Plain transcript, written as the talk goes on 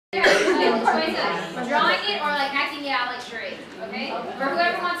choice of drawing it or like acting it out like charades, okay? Or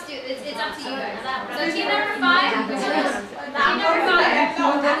whoever wants to. It's up to you guys. So team number 5. Team number 5.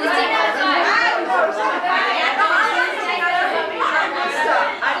 Who's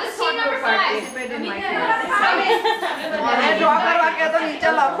team number 5? Who's team number 5? मैं draw करवा के तो नीचे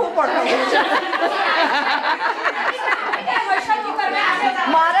लाखों पढ़ा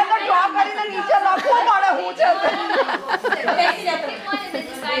मारे तो draw करी तो नीचे लाखों पढ़ा हूँ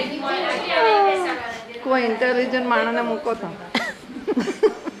कोई इंटेलिजेंट मानने मुको था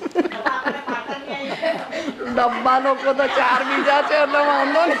डब्बा लोग को तो 4 बीजा છે એટલે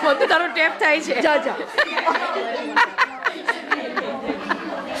વાંધો નહીં બધું તારું ટેપ થાય છે જા જા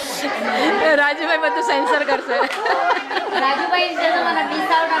રાજુભાઈ બધું સેન્સર કરશે Rajubhai doesn't want to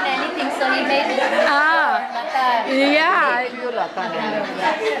miss out on anything, so he made it.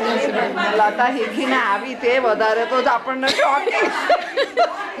 Lata હીખીને આવી તે વધારે તો જ આપણને શોખ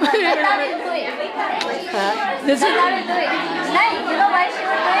This is not do it. No, you know why she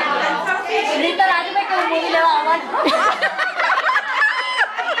would do it? Rita Rajubhai ko movie lewa award.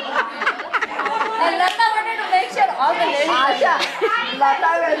 And Lata wanted to make sure all the ladies. Asha,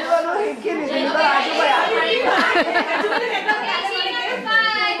 Lata વેલવાનો હીખી લીધી તો Rajubhai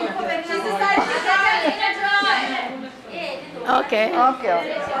Okay. Okay.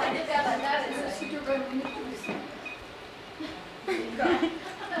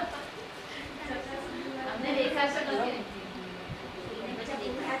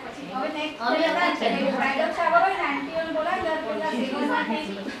 Bridal shower और aunty ने बोला घर पे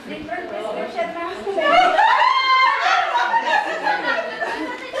different prescription में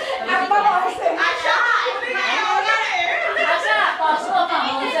आशा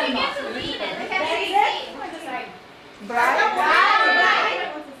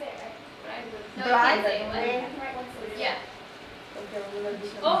Yeah.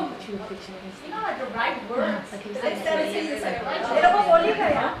 Oh, you know what the bride words? Let's tell us this. ये लोग बोली क्या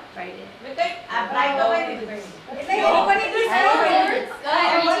यार? Bride हो गई. इतने ये लोग नहीं कुछ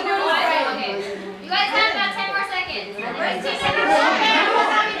Okay. You guys have about 10 more seconds.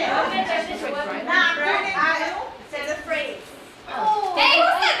 Say the phrase. Hey, who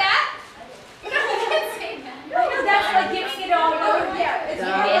said that? You can't say that. Because that's like giving it all over. Yeah. It's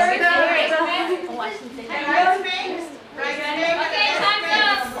Okay, time's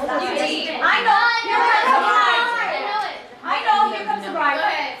up. New team. I know. Here comes the bride. I know it. I know. Here comes the bride. Go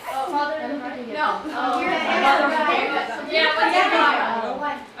ahead. No. Yeah, what's your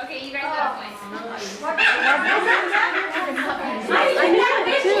bride? Okay, you guys got points.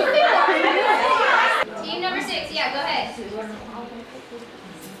 Team number 6. Yeah, go ahead.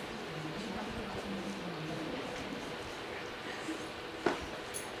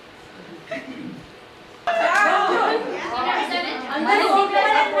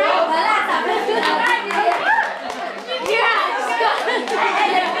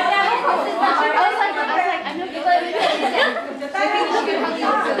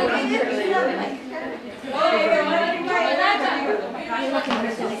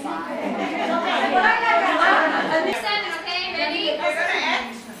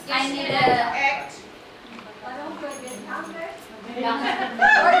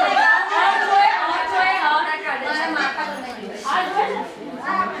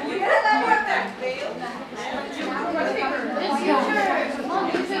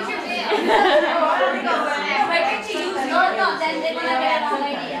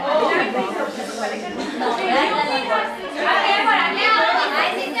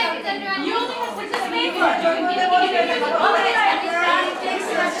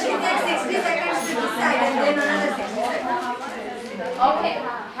 Okay.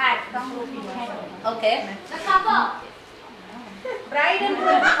 Hat. Okay. The couple. Bride and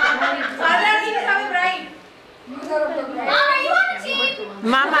groom. Father is coming bride. Mom, are you on the team?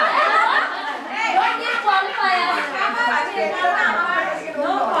 Mama Don't disqualify us.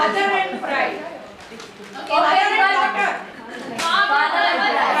 No, father and bride. Okay, father and daughter. Mom, Father and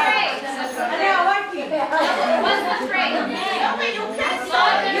what's the phrase? अरे आवाज की. What's the phrase? You can't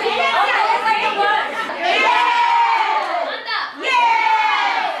Mom, the phrase.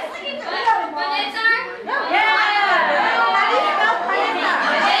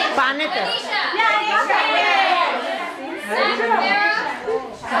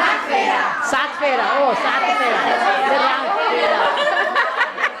 सात फेरा ओ सात फेरा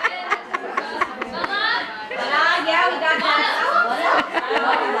Yeah, we got that.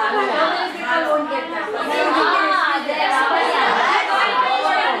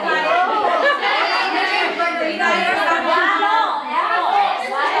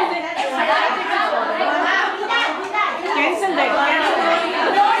 cancel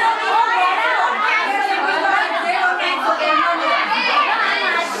that.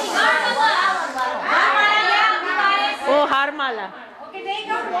 वाला. Okay, take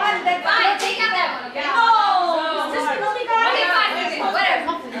out one. Then Fine, take out that one, okay? No. Just Okay, fine, okay,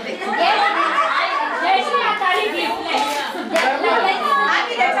 whatever.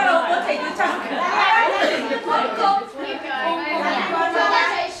 आगे ले चलो ऊपर से यूँ चलो.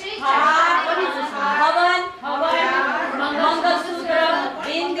 हवन, मंगलसूत्र,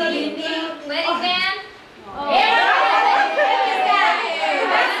 बिंदी, Wedding band.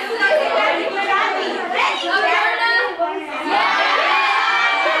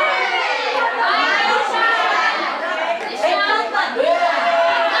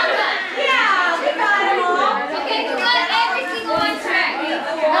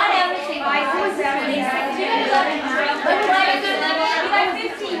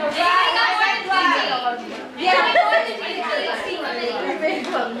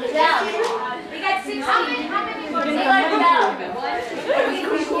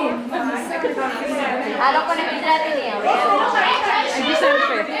 આ લોકોને ગુજરાતી નહીં આવડે.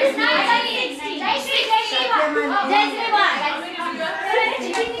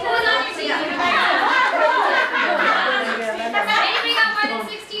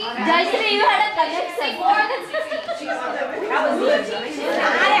 જયશ્રી, you had a connection. More than 60.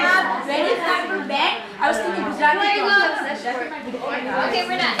 I was thinking Gujarati. Okay,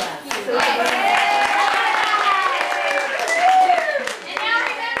 we're done. And now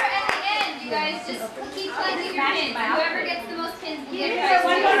remember, at the end, you guys just keep collecting your pins. Whoever gets the most pins will get a prize.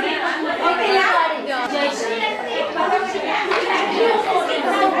 Okay, yeah.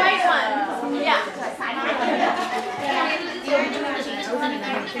 The white one. Yeah.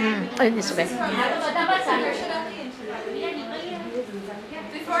 This way.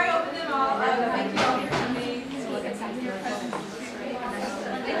 Before I open them all, thank you all for coming to look at some of your presents.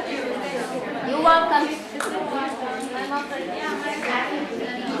 Thank you. You're welcome.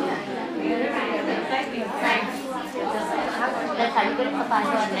 Sari को पास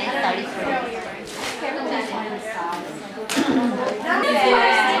नहीं sari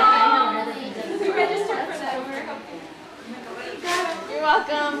You're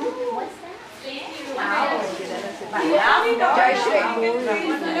welcome.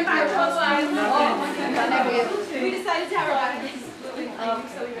 We decided to have our wedding moving,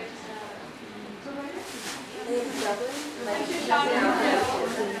 so we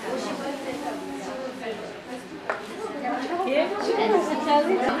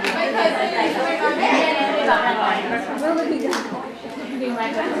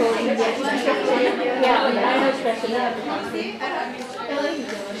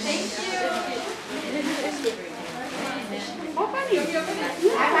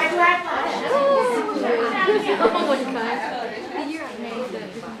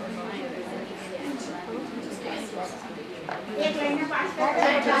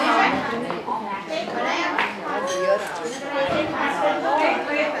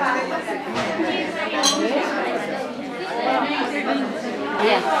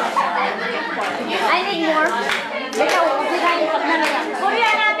I need more.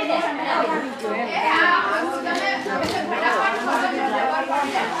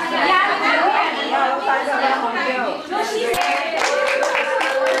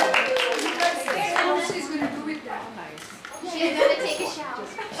 She's gonna take a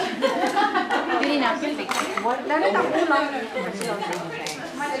shower.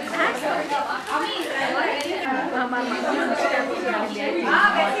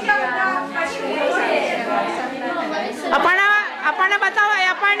 Aparna, बताओ.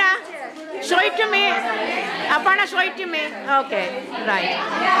 Aparna, show it to me. Aparna, show it to me. Okay, right.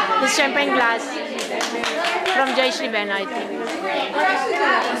 This champagne glass from Jayashree Ben, I think. You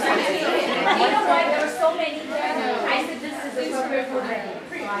know what? There were so many. I said this is a square foot ready.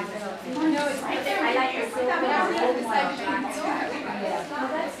 No, it's right there. I like your silver.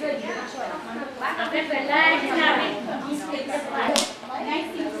 That's good. Yeah,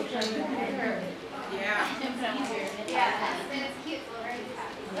 that's cute.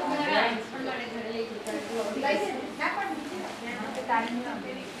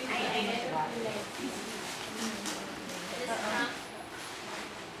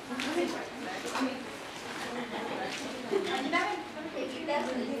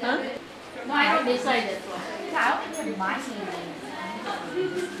 Huh? No, I don't decide that one. My name.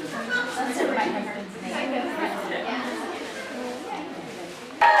 That's my husband's name.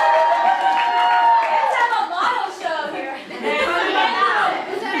 Let's have a model show here.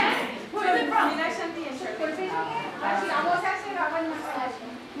 Who is it from?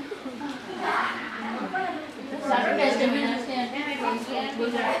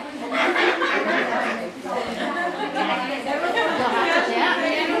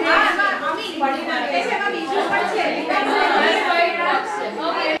 Yeah.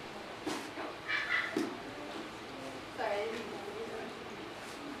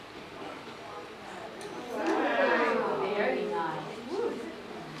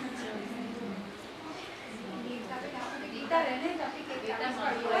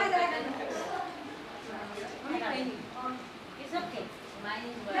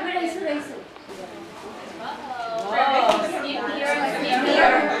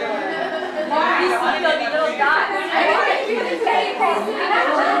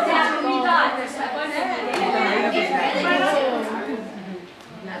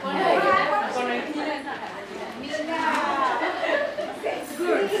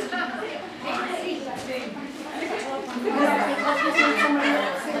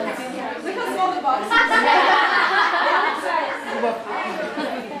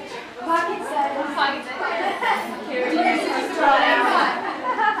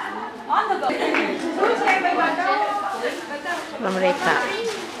 From Rekha.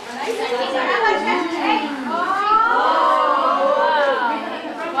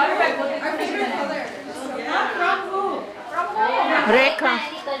 Rekha.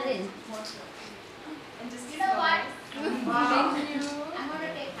 You know what? I'm going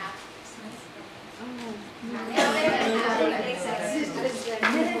to take half.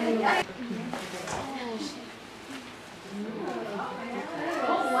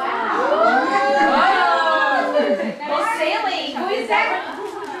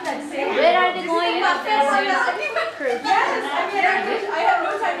 Where are they going? Yes, I have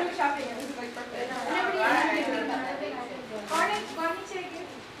no time to go shopping. This is like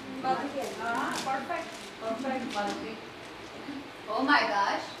perfect. Perfect. Oh my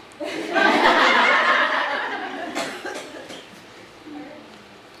gosh.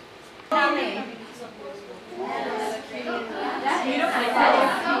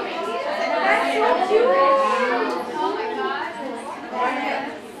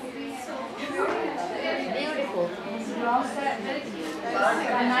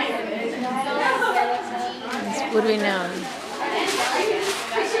 Purvi now.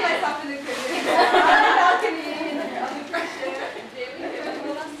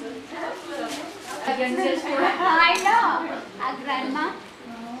 I know. A grandma.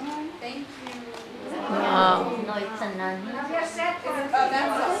 Thank you. Wow. No, it's a nun.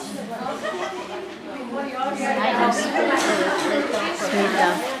 Smita.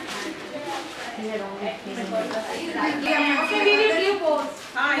 Okay, we will give both.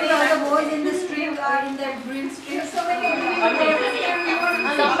 The boys in the stream or in the green stream. Somebody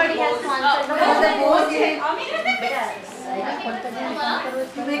Somebody has sponsored the boys in.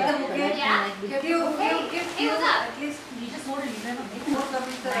 to make the bouquet. Yeah. Hey, what's up? At least you just want to leave them. Most of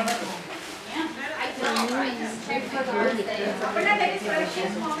it. I don't, right? Just check for the birthday. But that is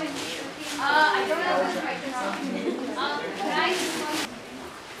precious moment. I don't know what's right now. Can I just want...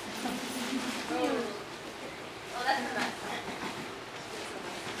 Oh, that's the best.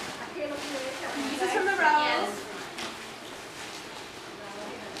 This is from the Rawal. Yes.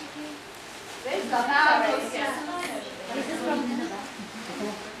 This is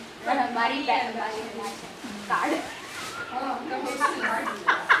हमारी card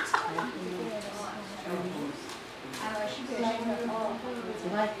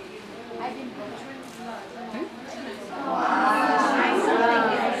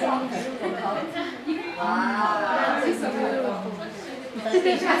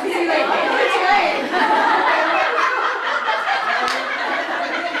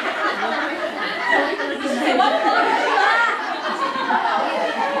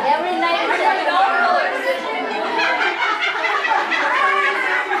every night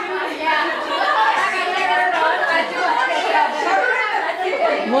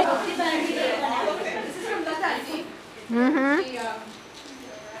Mm-hmm.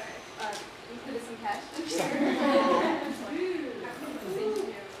 We put some cash.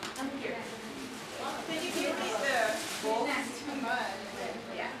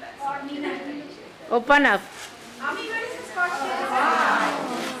 Open up. Ami, where is this card?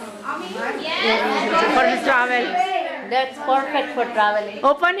 Ami? For the travel. that's perfect for traveling.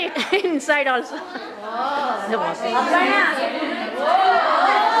 Open it inside also. The box. Aparna.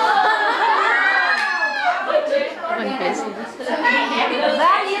 One piece.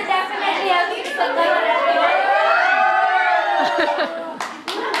 Well, you definitely have to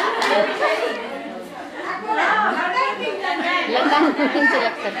लगता है cooking से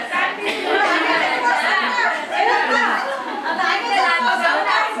लगता है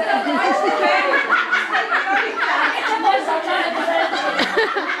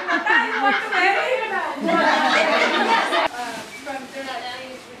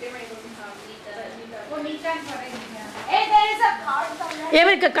ये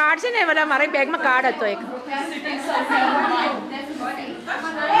मेरे card से नहीं वाला हमारे बैग में कार्ड है तो एक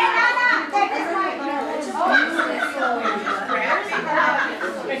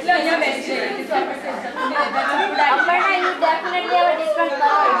Aparna, you definitely have a different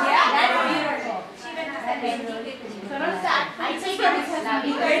color. Yeah, that's beautiful.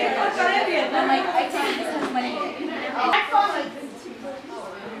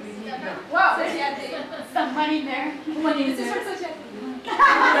 in there. This is for such a...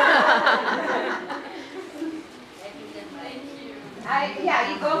 Yeah,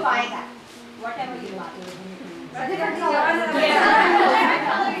 you go buy that. Whatever you want.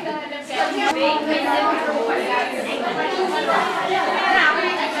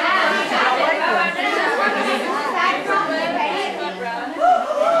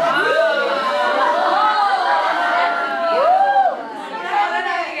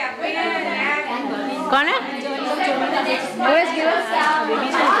 कौन है?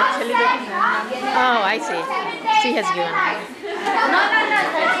 Oh, I see. She has given.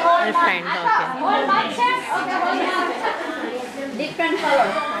 Refined, okay. Different color.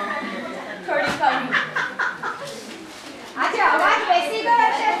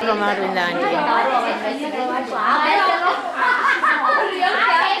 From Arvinda auntie.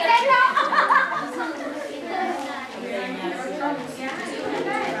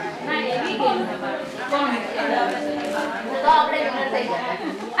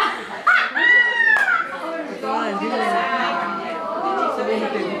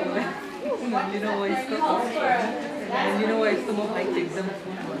 You know why it's and you know why it's the most like exam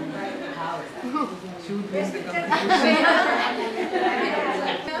food. Shoot wins the competition.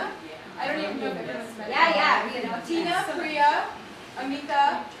 I don't even know if everyone's met. Yeah, you know. Tina, Priya, Amita,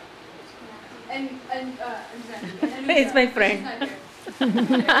 and It's my friend.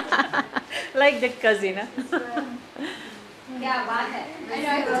 Like that cousin, huh? क्या बात है? I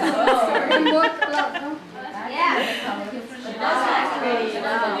know I can tell the story. Yeah.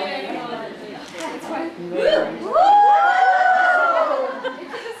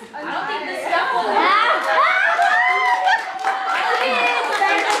 I don't think this stuff will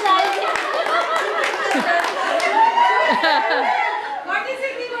What is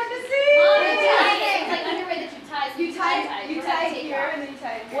it? What is it? It's like underwear that you tie Here and then you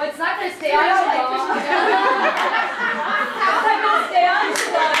tie it. Well, it's not going to stay on too long. How's that going to stay on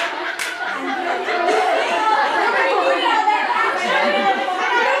too long?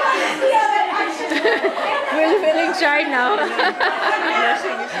 We're feeling shy now.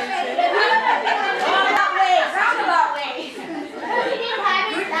 Roundabout way.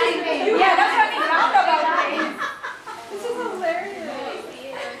 Yeah, that's what I mean. Roundabout way. This is hilarious.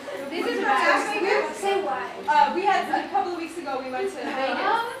 This is from Asha. Say why. We had a couple of weeks ago. We went to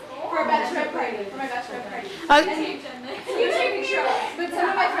Vegas for a bachelorette party. For my bachelorette party. And you take a picture of us, but some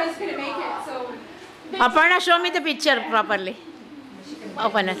of my friends couldn't make it, so. Aparna, show me the picture properly.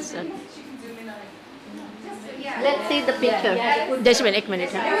 Open it, sir. Let's see the picture. Just a minute, huh? It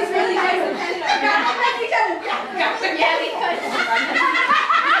was really nice in Canada. Yeah, we could.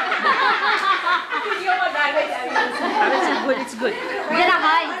 It's good. Mera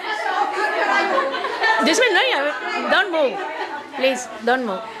hi. This one, no, don't move. Please, don't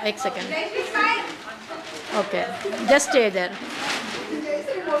move. Wait a second. Okay, just stay there.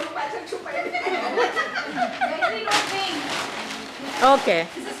 Okay.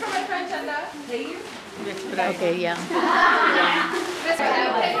 Is this for my friend Chanda? Okay, yeah. Who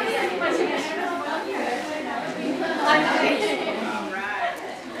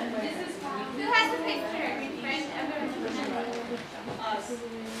has the picture? Friend,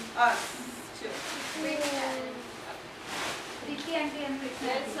 Us. Two. Preeti auntie and Preeti.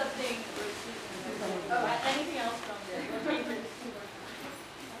 There's something. Anything else from there?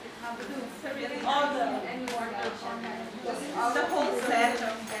 All the whole set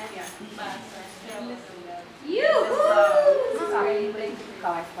of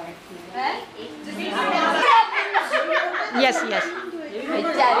Yes.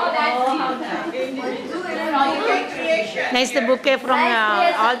 Nice, the bouquet from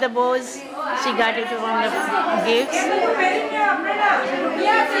all the bows. She got it from the gifts.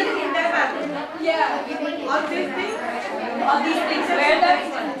 Yeah. all these things. All these things, wear them,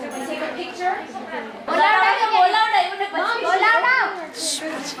 take a picture.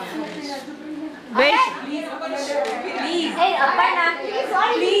 Wait. Please. Hey, Aparna.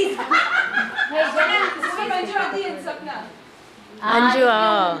 Please. Hey, Jenna, this is from Anju and Sapna. Anju,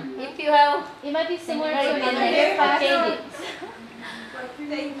 If you have, it might be similar to another change it.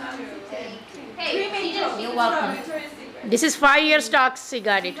 Thank you. Hey, You're welcome. this is 5 years stocks. She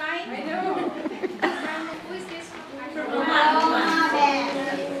got it. I know. who is this from?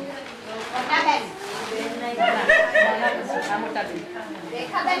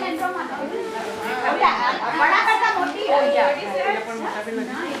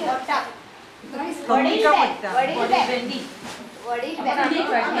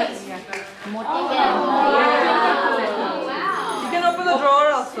 You can open the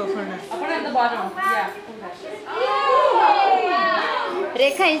drawer also for now. Open at the bottom. Yeah.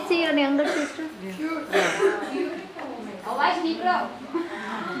 Rekha, is she your younger sister? Yeah. आवाज निकलो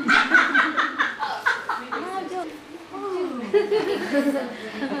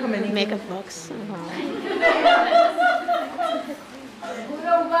Makeup box.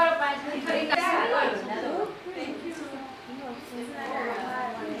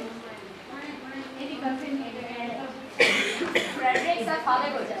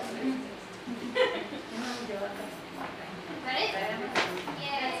 Ready?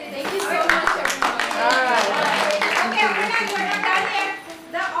 Yeah. Thank you so much, everyone. All right. Okay, Aparna, we're not done here.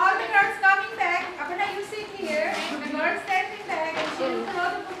 All the girls coming back. Aparna, you sit here. The girls standing back, and she will throw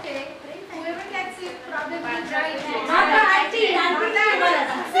the bouquet. Whoever gets it, probably will try it.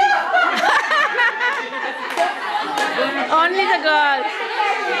 Only the girls.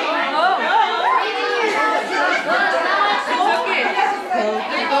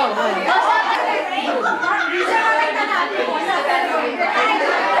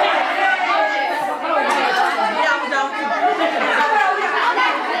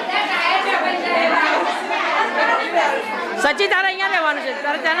 Sachi, તારે અહીંયા રહેવાનું છે,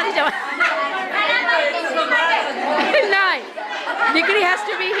 તારે ત્યાં નથી જવાનું. નહીં, દીકરી has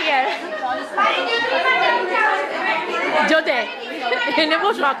to be here. જોતે, એને બહુ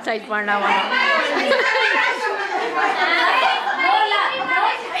શોખ થાય પરણાવવાનો.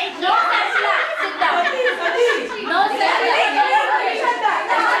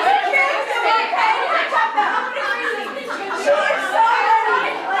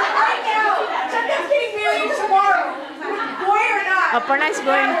 Aparna is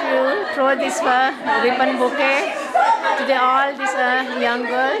going to throw this ribbon bouquet to all these young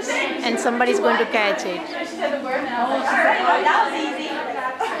girls, and somebody is going to catch it.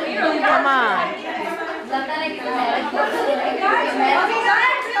 Come on.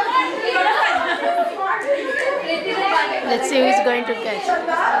 Let's see who is going to catch.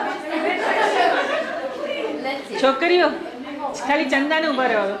 છોકરીઓ ખાલી ચંદાને ઉભા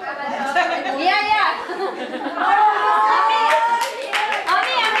રહેવાનું.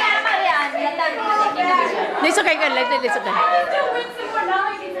 It's okay, good. It's okay.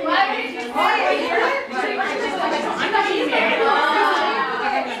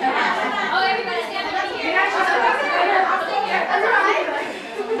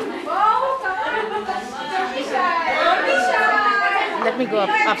 Let me go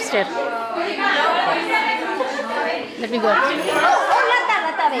upstairs. Let me go upstairs.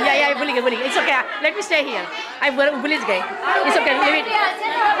 Yeah, bully. It's okay. Let me stay here. Bully. It's okay. Leave it.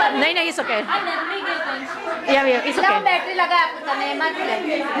 No, it's okay. Yeah, it's okay.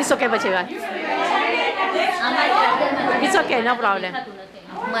 It's okay, बचेगा. It's okay, no problem.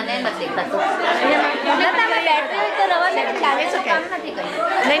 It's okay.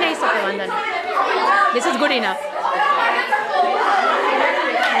 No, it's okay, Vandana. This is good enough.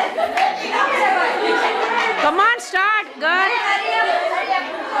 Come on, start, girl.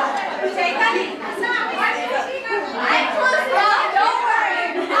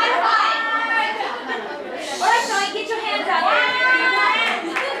 Get your hands out.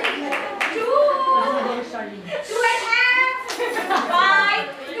 2 1/2. 5.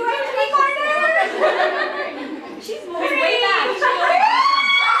 2 3/4. She's moving way back.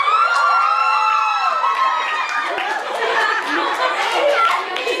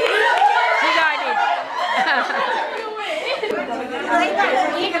 She got it.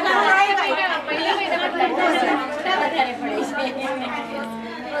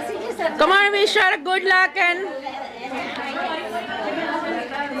 Come on, Misha, good luck and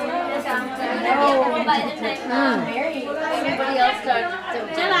Everybody else starts to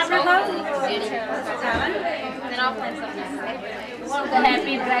then I'll plan something. The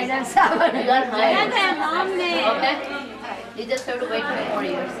happy bridal shower. Okay. You just have to wait for 4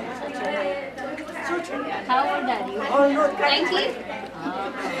 years. How old are you? 19.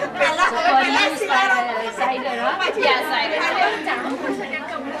 So for you, cider, huh? Yeah, cider.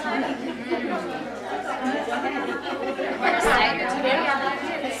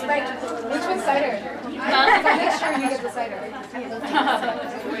 Which one's cider? Make sure you get the cider.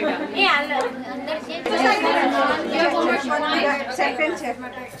 Yeah, Second chef.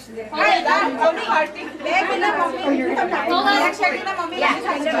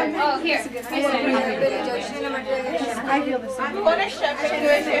 Oh, here. I feel the same.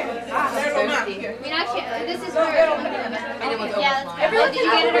 Meenakshi, this is for yeah. Everyone, did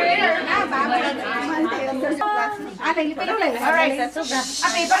you get it already? All right.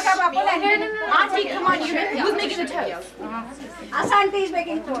 Auntie, come on. Who's making the toast? Asha auntie is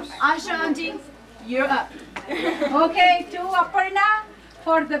making toast. Asha auntie, you're up. Okay, to Aparna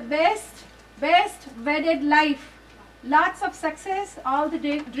for the best wedded life. lots of success, all the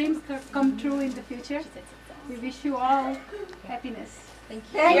dreams come true in the future. We wish you all happiness. Thank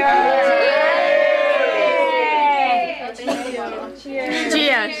you. Cheers.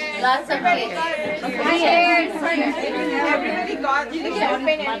 Cheers. Lots of cheers. Everybody got you the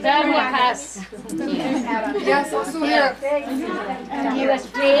champagne and Yes, also here. US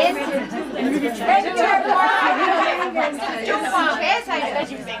please.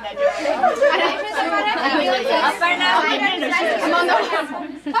 Aparna.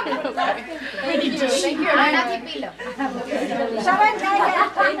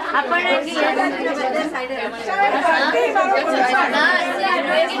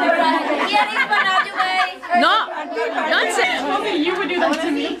 No, nonsense. Okay, you would do that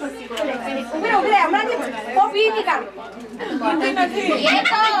to me.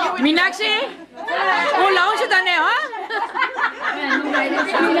 Meenakshi, वो लाऊं से तने हाँ?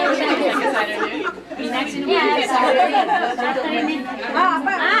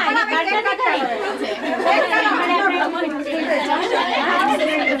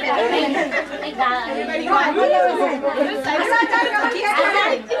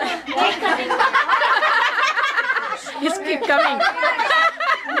 Just keep coming.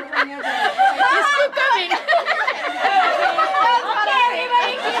 Just keep coming.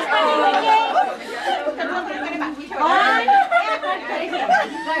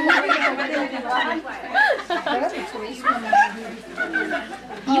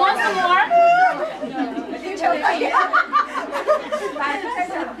 You want some more?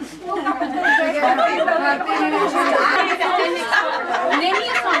 Name me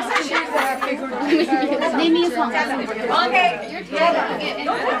a song. Name me a song. Okay. Okay.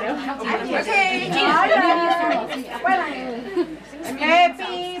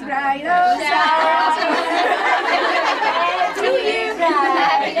 Happy bridal shower to you,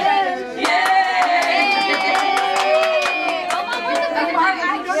 bridal.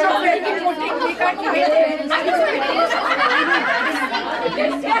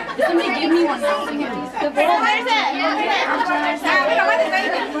 Somebody give me one. Where's it?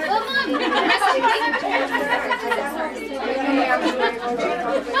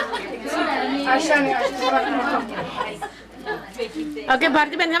 Okay,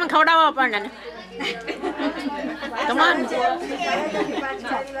 Bharti Ben, come khawda ho Aparna. Come on.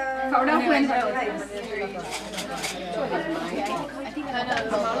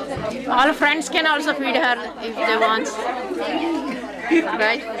 All friends can also feed her if they want.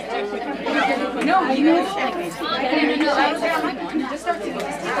 Right? No, you.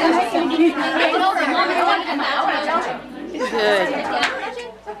 Good.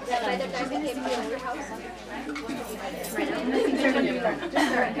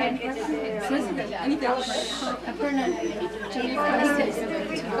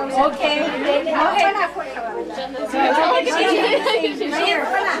 Okay.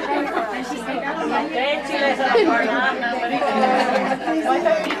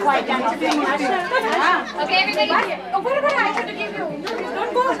 Okay, everybody. Oh, what about I have to give you?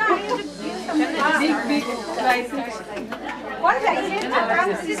 Don't go now. Big rice. What is that?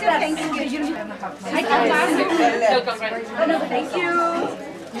 Thank you. Thank you.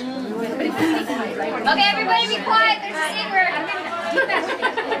 Okay, everybody be quiet. There's a secret.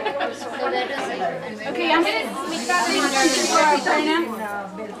 Okay, I'm gonna start with Aparna.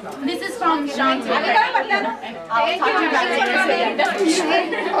 This is from Shanti. Thank you.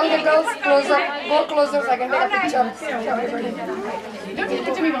 All the girls close up. Go closer so I can take a picture. Don't take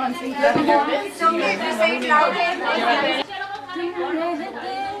it to me once. So we have to say it loudly.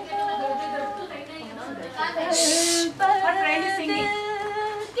 What friend is singing?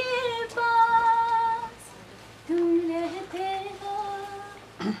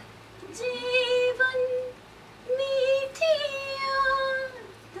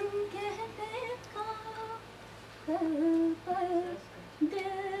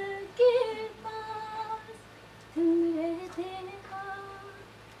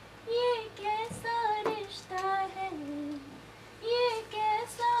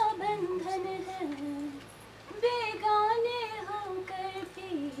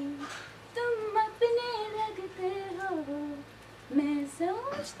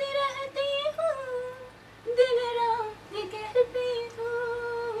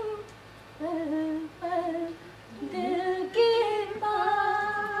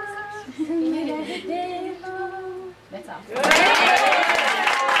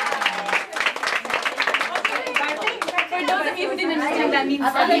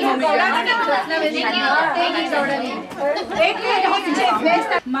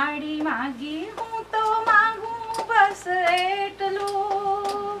 माड़ी मागी हूँ तो मांगू बस एटलो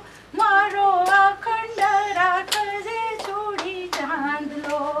मारो अखंड राखजे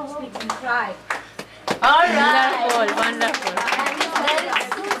 5. All right. Wonderful.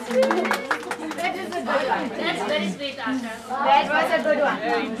 That's very sweet, Asha. That was a good one.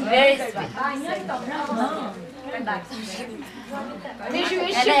 Very sweet. Wish you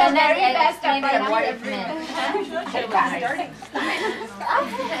the very best, Aparna. What it meant.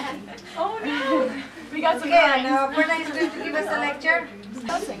 Oh no! We got some Okay, now Aparna is going to give us a lecture.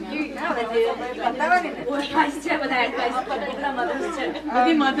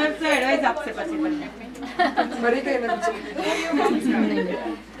 बड़ी mother से advice आपसे पची पड़ने बड़ी तो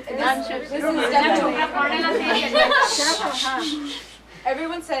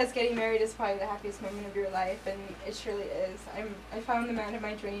Everyone says getting married is probably the happiest moment of your life, and it surely is. I found the man of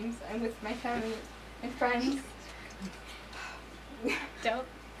my dreams. I'm with my family and friends. Dope.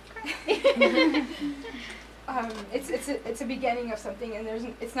 It's a beginning of something, and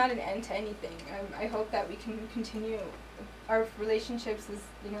it's not an end to anything. I hope that we can continue our relationships as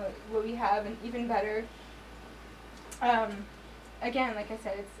what we have, and even better. Again, like I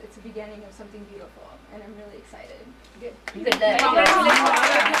said, it's a beginning of something beautiful, and I'm really excited. Good.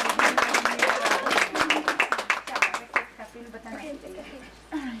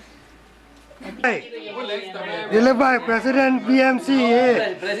 Dilipbhai, President PMC.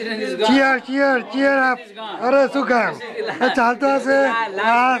 Cheer up. अरे सुकाम चालतो আছে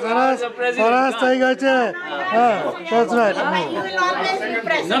सरस થઈ ગઈ છે that's right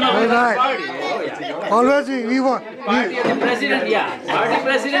right always we want president party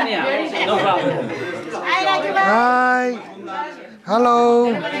president no problem hi hello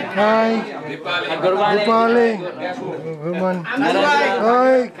hi good morning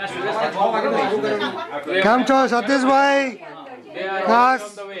oi કેમ છો સતીશભાઈ ખાસ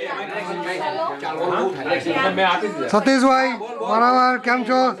સતીશભાઈ બરાબર કેમ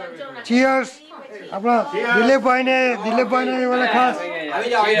છો ચીયર્સ આપણા દિલીપભાઈને વાળા ખાસ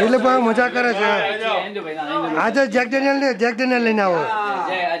દિલીપભાઈ મજા કરે છે આજે જેક ડેનિયલ લઈને આવો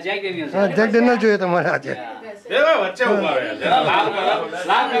જેક ડેનિયલ જોઈએ તમારે આજે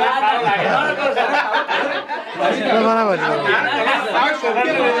બરાબર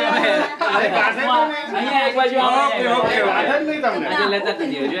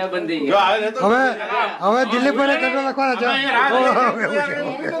હવે દિલીપભાઈને કેટલો લખવાના છે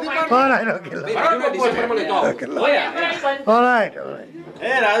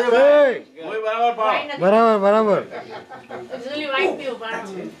બરાબર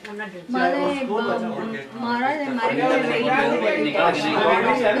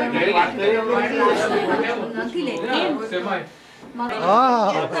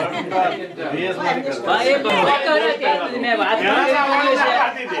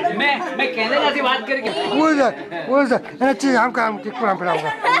मैं कनाडा से बात करके हम काम टिकड़ा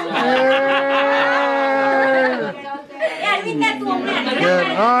पड़ाऊंगा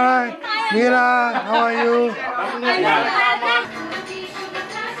all right Mira, how are you?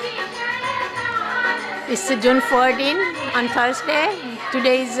 It's June 14 on Thursday.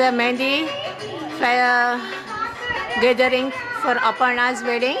 Today is Mehndi gathering for Aparna's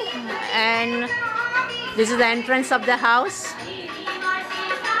wedding, and this is the entrance of the house.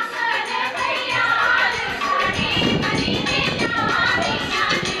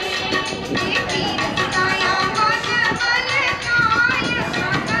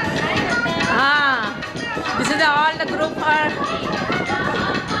 This is all the group are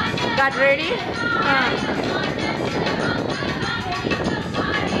got ready.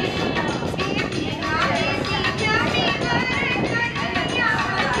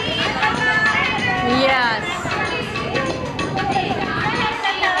 Yes.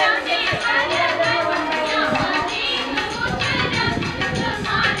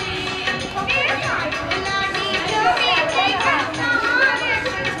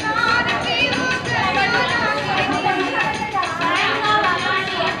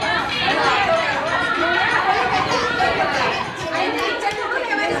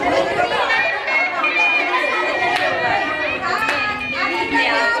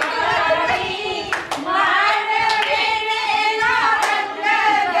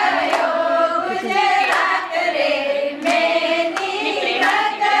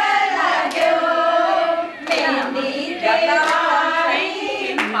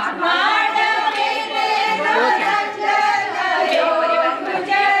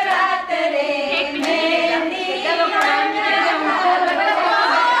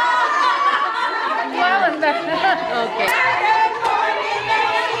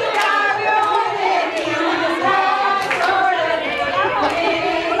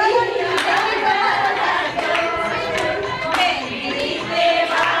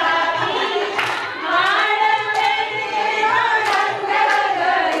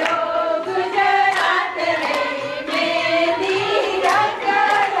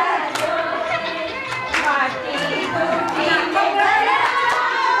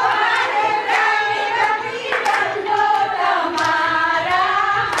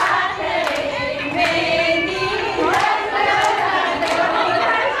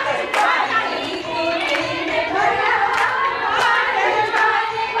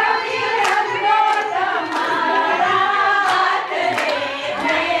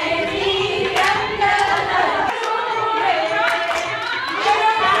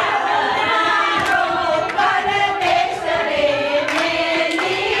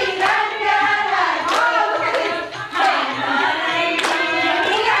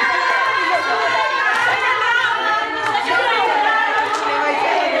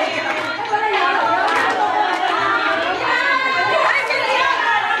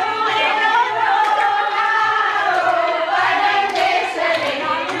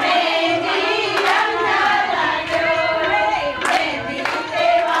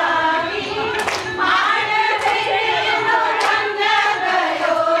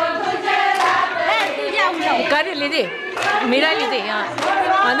 કરી લીધી મીરા લીધી હા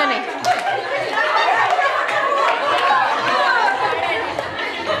વાંધો નહીં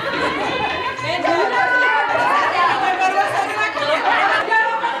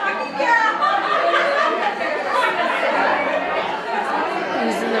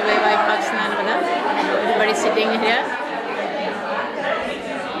Everybody sitting here.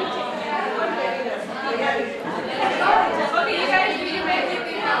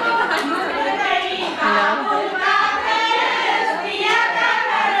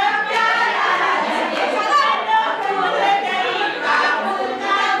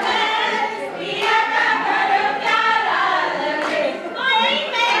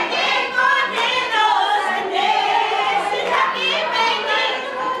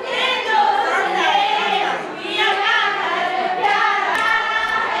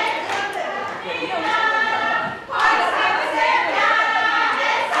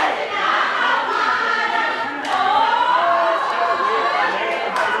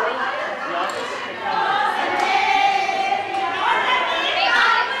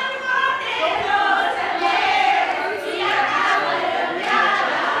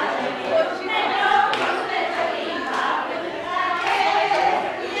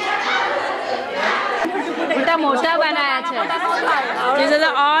 मोटा बनाया है These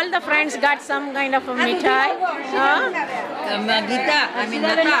are all the friends got some kind of a mithai Gita I mean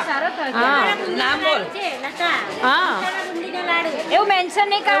Nata नाम बोल You mention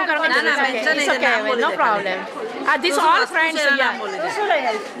नहीं कर it's okay no problem these all friends yeah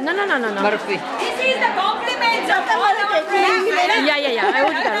no barfi This is the compliments of all our friends. yeah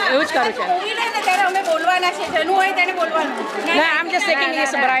એવું જ કરું છે ત્યારે અમે બોલવાના છે જનું હોય તેને બોલવાનું no I'm just taking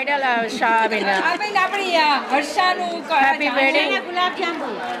this bridal Asha I mean આપણી હર્ષાનું happy wedding गुलाब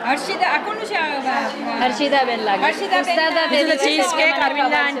जामुन હર્ષિતા આ કોનું છે हर्षिता बेन लागे this is the cheese cake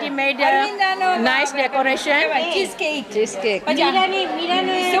Arvinda auntie made nice decoration cheese cake cheese cake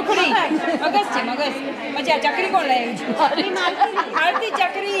मीराने સુખડી મગજ છે મગજ પછી આ ચકરી કોણ લાવ્યું આરતી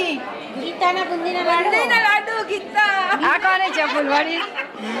ચકરી ગીતાના બુંદીના લાડુ ગીતા આ કોને છે ફૂલવાડી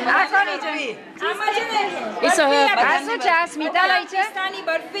આ કોની છે આમાં છે ને it's a આ શું છે સ્મિતા લઈ છે પાકિસ્તાની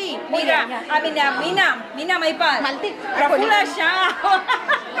બરફી મીરા આ મીના મહિપાલ પ્રફુલ્લ શાહ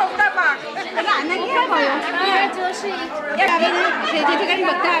કપડા પાક આને ક્યાં કહ્યું જોશી જેથી કરીને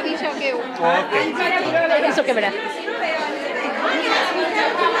બધા આવી શકે એવું it's okay બેટા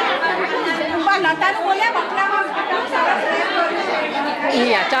લતાનું બોલ્યા બકલામાં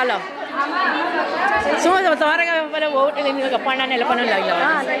yeah ચાલો શું તમારે પેલા વોટ કપાણાને લોકોને લઈ લો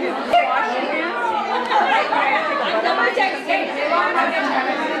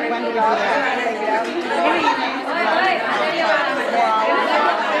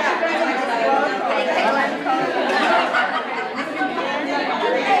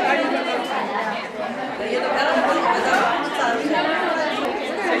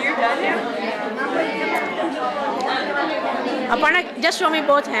Aparna, just show me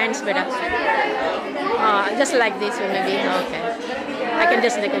both hands, beta. Just like this, maybe. Okay. I can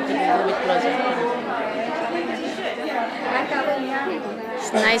just look at it a little bit closer.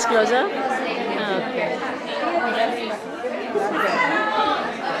 It's nice closer. Okay.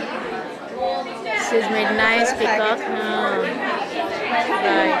 She's made nice peacock.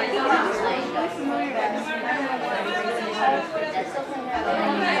 Right.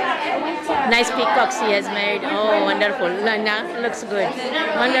 Nice peacocks he has made. Oh, wonderful. Looks good.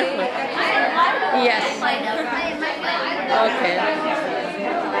 Wonderful. Yes. Okay.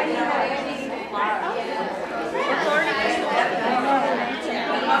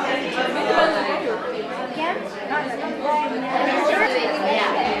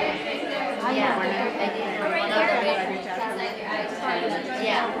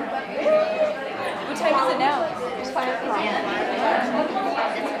 What time is it now? It's 5 o'clock.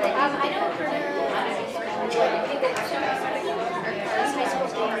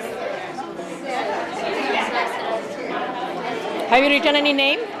 Have you written any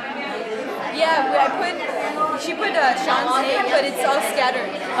name? Yeah, she put Sean's name, but it's all scattered.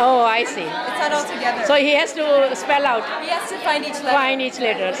 Oh, I see. It's not all together. So he has to spell out. He has to find each letter. Find each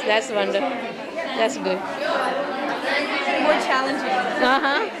letters. That's wonderful. That's good. More challenging.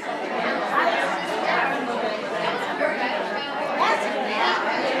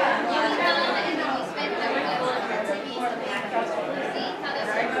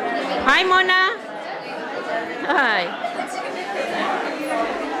 Hi, Mona. Hi.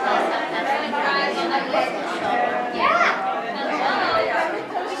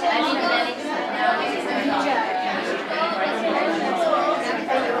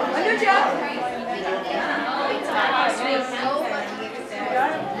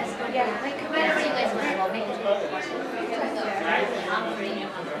 This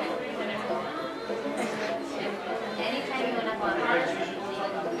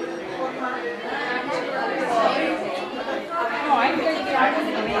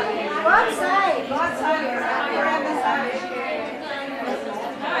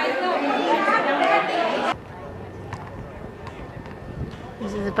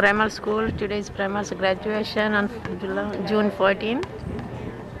is Premal school. Today is Premal's graduation on June 14.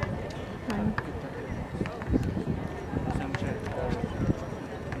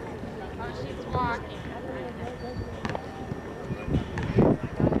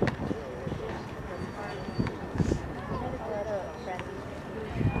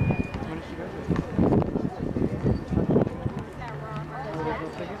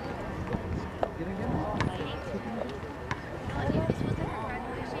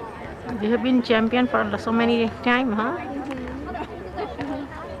 You have been champion for so many times, huh?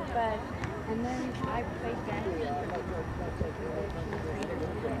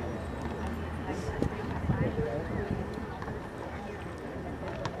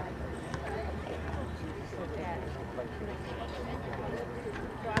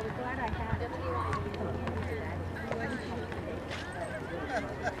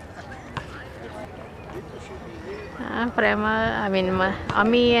 Premal,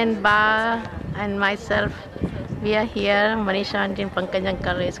 Ami and Ba and myself, we are here. Manisha Auntie and Pankaj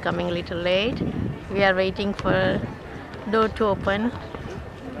Uncle is coming a little late. We are waiting for door to open.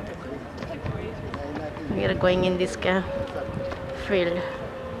 We are going in this field.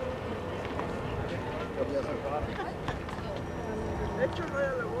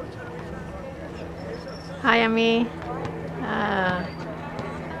 Hi, Ami.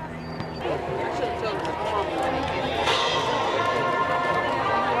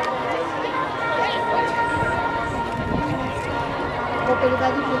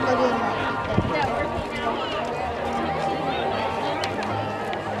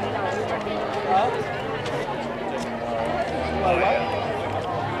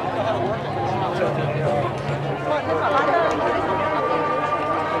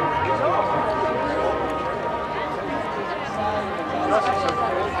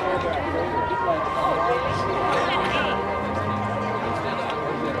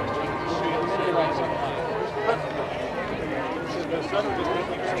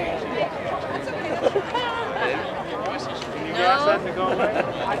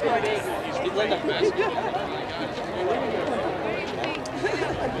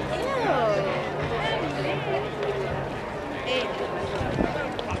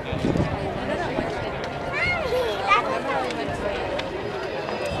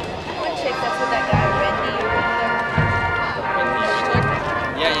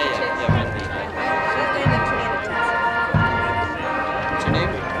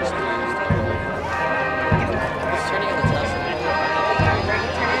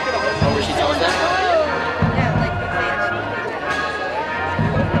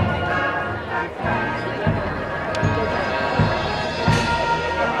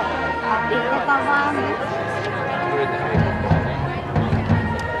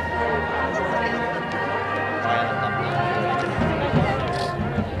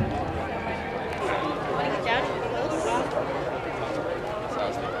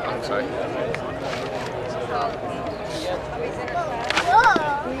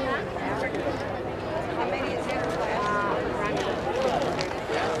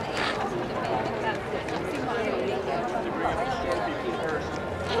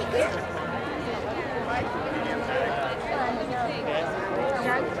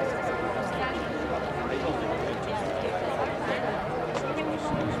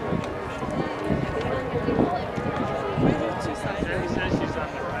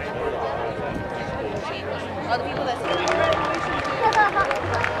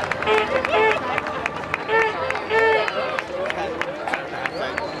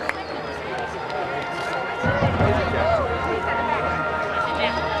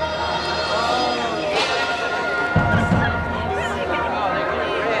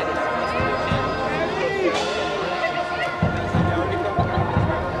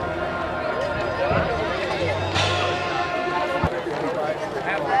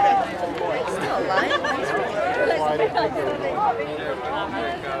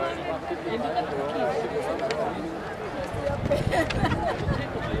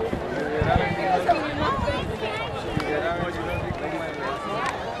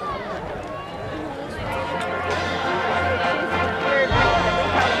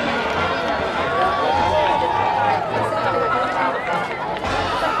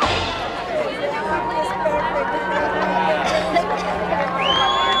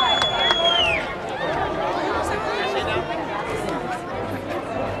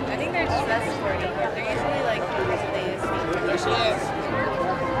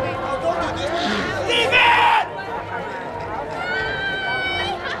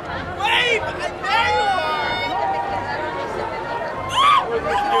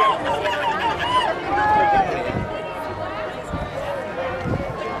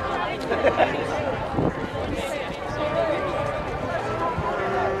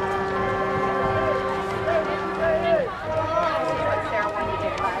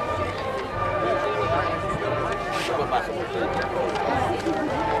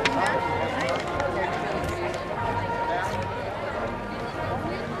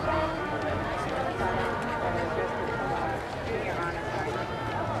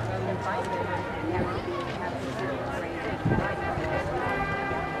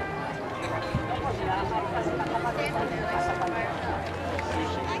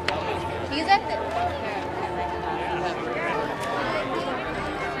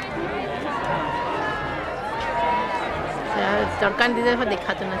 तड़का लीधे हो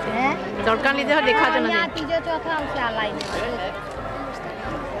देखा तो नहीं तड़का लीधे हो देखा तो नहीं तीजो चौथा उसे लाइन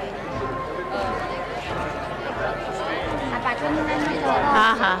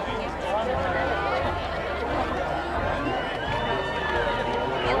हाँ हाँ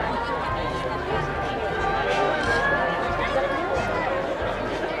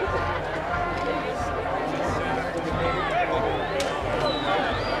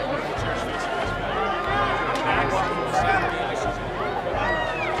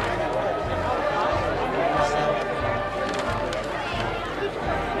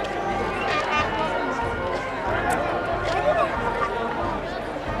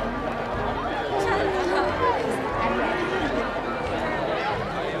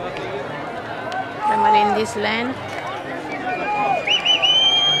in this land.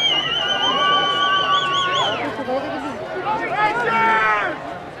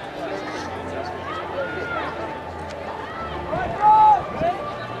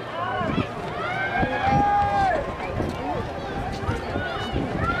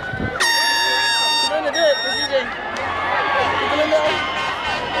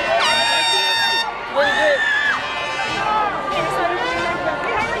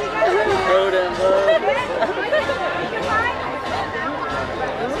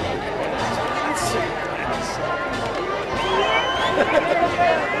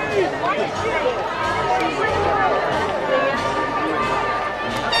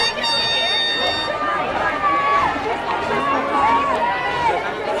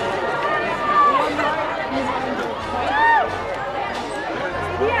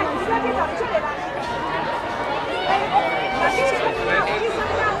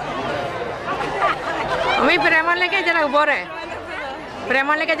 अभी प्रेमल लेके जरा ऊपर है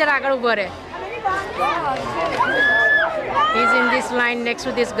प्रेमल लेके जरा आगे ऊपर है He's in this line next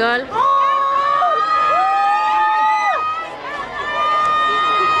to this girl.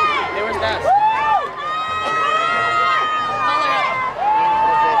 Hey, where's Naz?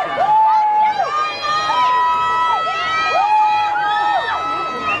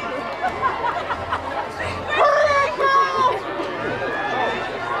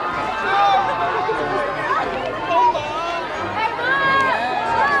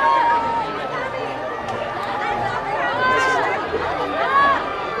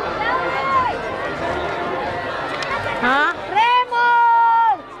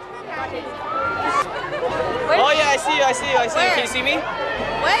 I see you. Can you see me?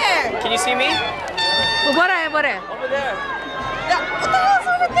 Where? Can you see me? Over there. Over there. Yeah, what the hell's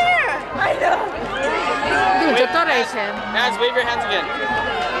over there? I know. Naz, wave your hands again.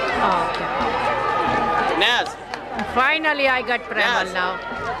 Oh, okay. Naz. Finally, I got Premal now.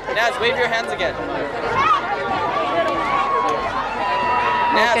 Naz, wave your hands again.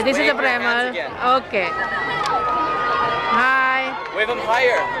 Naz, okay, this is the Premal. Okay. Hi. Wave them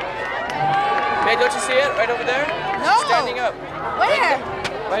higher. Hey, don't you see it? Right over there? No. Standing up. Where?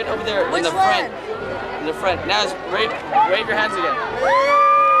 Right over there. Which in the one? front. In the front. Naz, wave your hands again.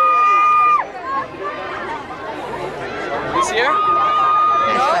 You see her?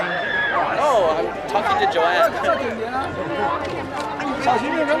 No. No, I'm talking to Joanne.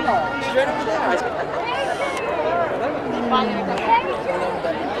 She's right over there.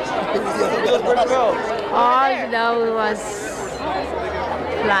 Where'd you go? All the dove was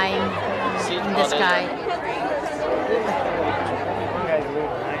flying in the sky.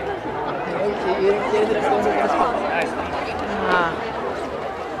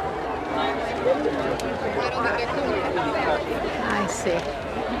 I see.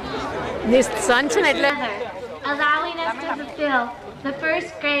 This sunshine, allowing us to fulfill the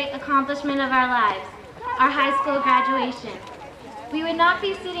first great accomplishment of our lives, our high school graduation. We would not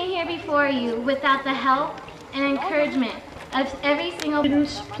be sitting here before you without the help and encouragement of every single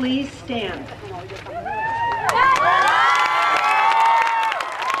students. Please stand.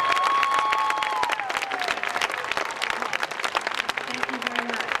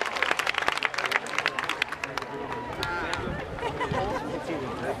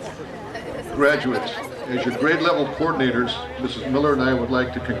 Graduates, as your grade level coordinators, Mrs. Miller and I would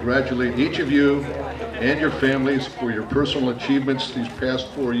like to congratulate each of you and your families for your personal achievements these past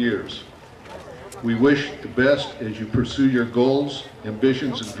 4 years. We wish the best as you pursue your goals,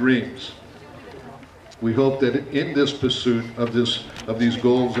 ambitions, and dreams. We hope that in this pursuit of these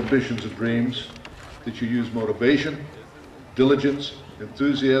goals, ambitions, and dreams, that you use motivation, diligence,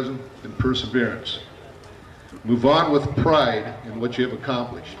 enthusiasm, and perseverance. Move on with pride in what you have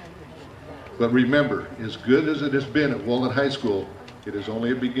accomplished. But remember, as good as it has been at Walnut High School, it is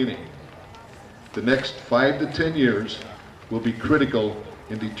only a beginning. The next 5 to 10 years will be critical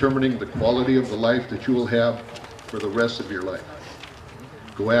in determining the quality of the life that you will have for the rest of your life.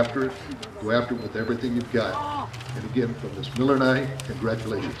 Go after it. Go after it with everything you've got. And again, from Ms. Miller and I,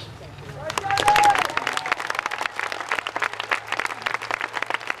 congratulations.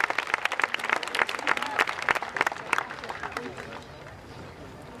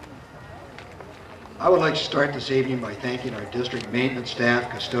 I would like to start this evening by thanking our district maintenance staff,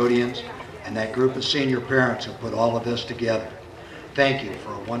 custodians, and that group of senior parents who put all of this together. Thank you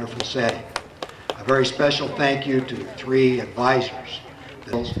for a wonderful setting. A very special thank you to 3 advisors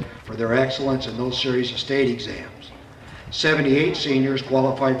for their excellence in those series of state exams. 78 seniors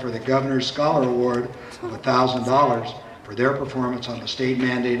qualified for the Governor's Scholar Award of $1,000 for their performance on the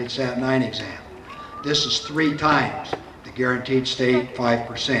state-mandated SAT 9 exam. This is 3 times the guaranteed state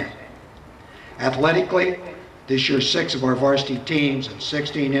 5%. Athletically, this year 6 of our varsity teams and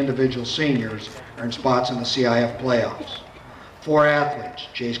 16 individual seniors earned spots in the CIF playoffs. 4 athletes,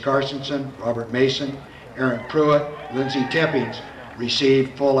 Chase Carsonson, Robert Mason, Aaron Pruitt, Lindsay Tippings,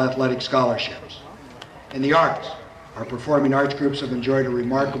 received full athletic scholarships. In the arts, our performing arts groups have enjoyed a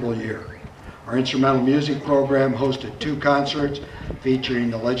remarkable year. Our instrumental music program hosted 2 concerts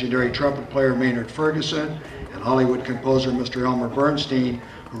featuring the legendary trumpet player Maynard Ferguson and Hollywood composer Mr. Elmer Bernstein,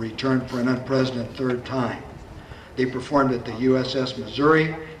 who returned for an unprecedented 3rd time. They performed at the USS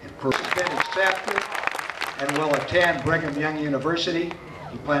Missouri and has been accepted and will attend Brigham Young University.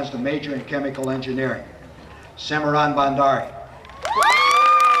 He plans to major in chemical engineering. Simran Bandari.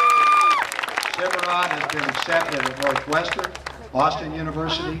 Simran has been accepted at Northwestern, Boston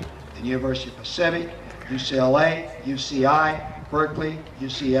University, the University of Pacific, UCLA, UCI, Berkeley,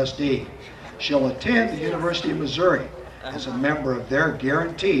 UCSD. She'll attend the University of Missouri as a member of their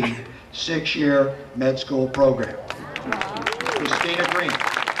guaranteed 6-year med school program. Christina Green.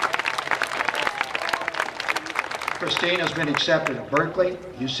 Christine has been accepted at Berkeley,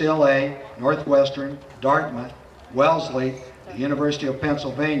 UCLA, Northwestern, Dartmouth, Wellesley, the University of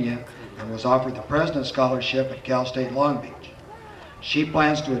Pennsylvania, and was offered the President's Scholarship at Cal State Long Beach. She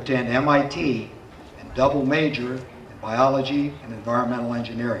plans to attend MIT and double major in biology and environmental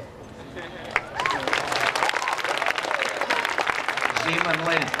engineering. Zeman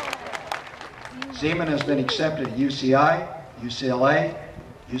Lin. Zeman has been accepted at UCI, UCLA,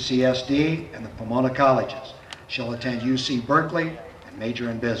 UCSD, and the Pomona colleges. She'll attend UC Berkeley and major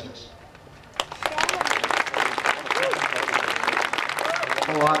in business.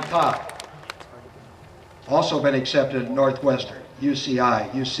 On top. Also been accepted at Northwestern, UCI,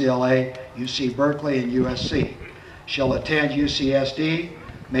 UCLA, UC Berkeley, and USC. She'll attend UCSD,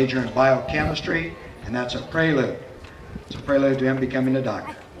 major in biochemistry, and that's a prelude. It's a prelude to him becoming a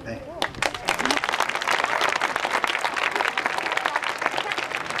doctor. Thank you.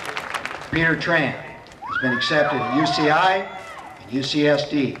 Peter Tran has been accepted at UCI and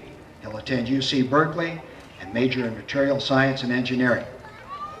UCSD. He'll attend UC Berkeley and major in material science and engineering.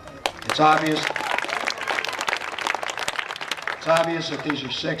 It's obvious that these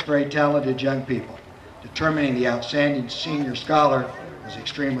are 6 very talented young people. Determining the outstanding senior scholar was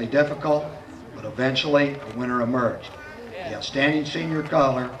extremely difficult, but eventually a winner emerged. The outstanding senior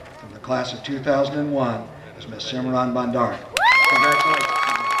scholar from the class of 2001 is Ms. Simran Bandari. Congratulations.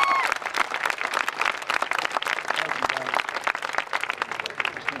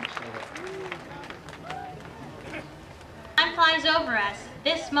 Time flies over us.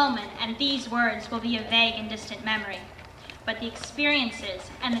 This moment and these words will be a vague and distant memory, but the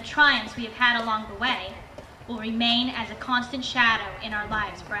experiences and the triumphs we have had along the way will remain as a constant shadow in our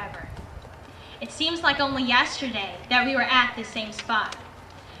lives forever. It seems like only yesterday that we were at this same spot,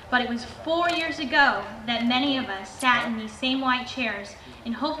 but it was 4 years ago that many of us sat in these same white chairs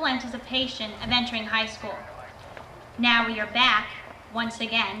in hopeful anticipation of entering high school. Now we are back, once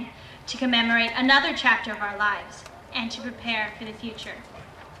again, to commemorate another chapter of our lives and to prepare for the future.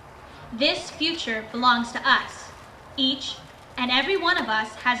 This future belongs to us. Each and every one of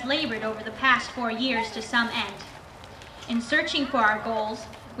us has labored over the past 4 years to some end. In searching for our goals,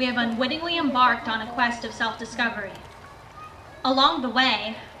 we have unwittingly embarked on a quest of self-discovery. Along the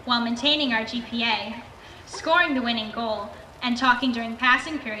way, while maintaining our GPA, scoring the winning goal, and talking during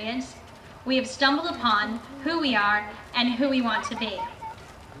passing periods, we have stumbled upon who we are and who we want to be.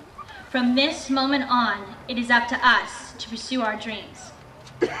 From this moment on, it is up to us to pursue our dreams.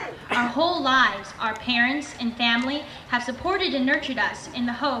 Our whole lives, our parents and family have supported and nurtured us in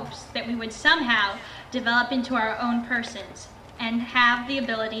the hopes that we would somehow develop into our own persons and have the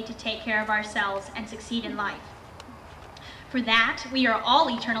ability to take care of ourselves and succeed in life. For that, we are all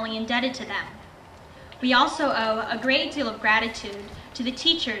eternally indebted to them. We also owe a great deal of gratitude to the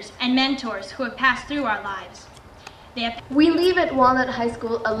teachers and mentors who have passed through our lives. We leave at Walnut High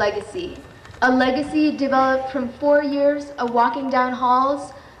School a legacy developed from 4 years of walking down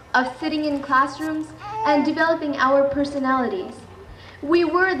halls, of sitting in classrooms, and developing our personalities. We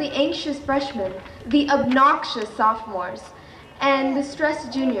were the anxious freshmen, the obnoxious sophomores, and the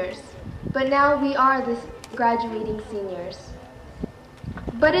stressed juniors, but now we are the graduating seniors.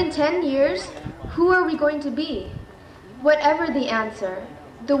 But in 10 years, who are we going to be? Whatever the answer,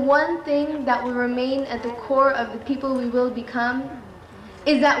 the one thing that will remain at the core of the people we will become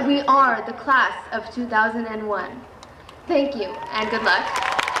is that we are the class of 2001. Thank you, and good luck.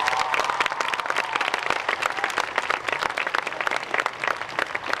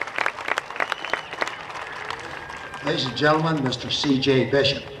 Ladies and gentlemen, Mr. C.J.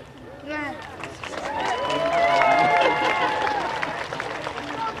 Bishop.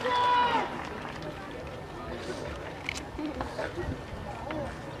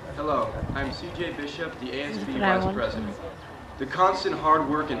 Hello, I'm C.J. Bishop, the ASB Vice President. The constant hard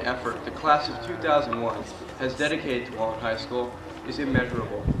work and effort the class of 2001 has dedicated to Walnut High School is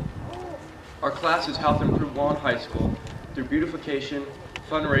immeasurable. Our class has helped improve Walnut High School through beautification,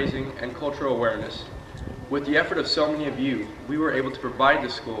 fundraising, and cultural awareness. With the effort of so many of you, we were able to provide the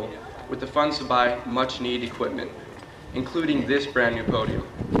school with the funds to buy much-needed equipment, including this brand new podium.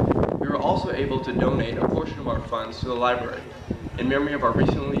 We were also able to donate a portion of our funds to the library in memory of our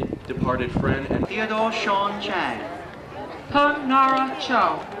recently departed friend and Theodore Sean Chang, Peng Nara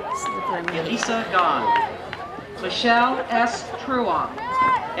Cho, Elisa Gan, Michelle S. Truong,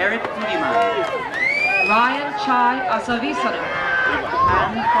 Eric Udiman, Ryan Chai Asavisana,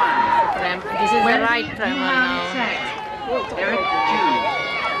 Han Kwan, This is the right Premal now. Eric Ju,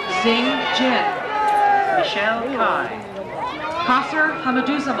 Zing Jin, Michelle Kai, Kasser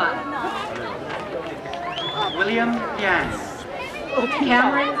Hamaduzaman, William Yang,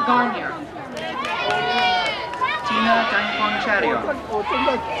 Cameron Garnier, Tina Dankwang-Charion,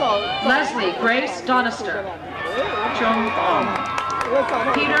 Leslie Grace Donister, Chung Ong,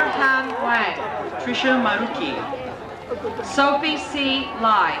 Peter Han Wang, Trisha Maruki, Sophie C.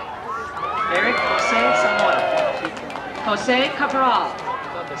 Lai, Eric Jose Zamora, Jose Cabral,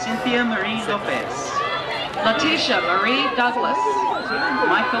 Cynthia Marie Lopez, Letitia Marie Douglas,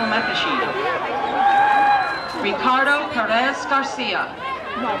 Michael McAshee, Ricardo Perez Garcia,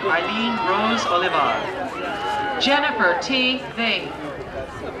 Eileen Rose Olivar, Jennifer T. Ving,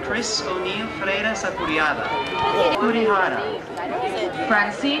 Chris O'Neill Freire Sapuriada, Urihara,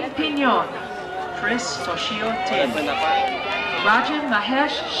 Francine Pignon, Chris Toshio Tin, Rajan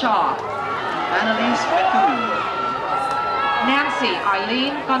Mahesh Shah, Annalise Bethune, Nancy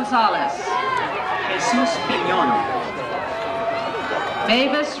Eileen Gonzalez, Jesus Pignon,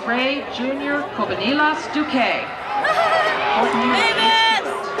 Mavis Ray Jr. Cobanilas Duque,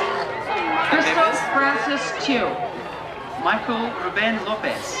 Crystal Francis Tew, Michael Ruben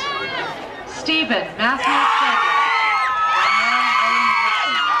Lopez, Stephen Matthew Frederick,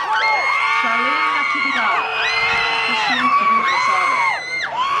 Charlene Natividad, Christian Edu Rosado,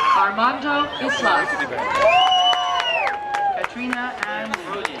 Armando Islas, Katrina Ann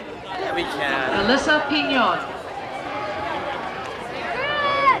Rodin, Melissa Pignon,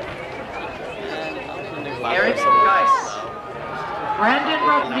 Eric Geis, Brandon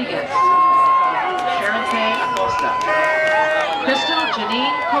Rodriguez, Sharon K. Acosta, Crystal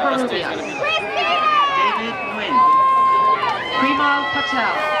Janine Covarrubias, David Nguyen, Premal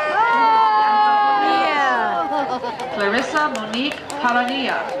Patel, Clarissa Monique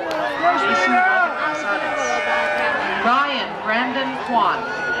Parania, Jason Robert Gonzalez, Ryan Brandon Kwan,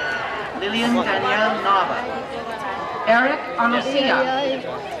 Lillian Danielle Nava, Eric Arnosia,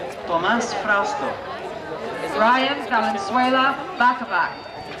 Tomas Frausto, Ryan Valenzuela Bacabak,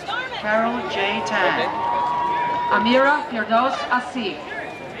 Carol J. Tan, Amira Firdos Asif,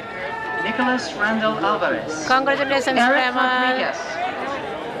 Nicholas Randall Alvarez, Congratulations, Eric Premal. Rodriguez,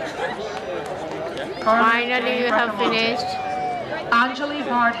 Finally, you have finished. Anjali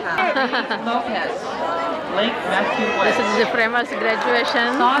Bardham, Lopez, Blake Matthew This West, is the Premal's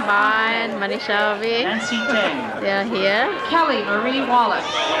graduation. Mine, Manisha Vick. Nancy Tang, They are here. Kelly Marie Wallace,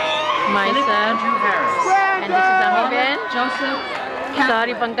 Myself. Andrew Harris, And this is Amiben. Joseph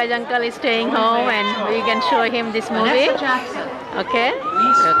Sorry, Pankaj uncle is staying home and we can show him this movie. Vanessa Jackson, Okay?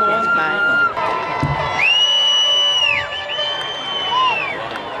 Denise Okay, bye.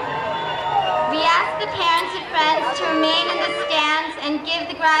 We ask the parents and friends to remain in the stands and give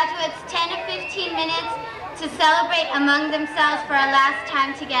the graduates 10 or 15 minutes to celebrate among themselves for our last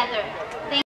time together.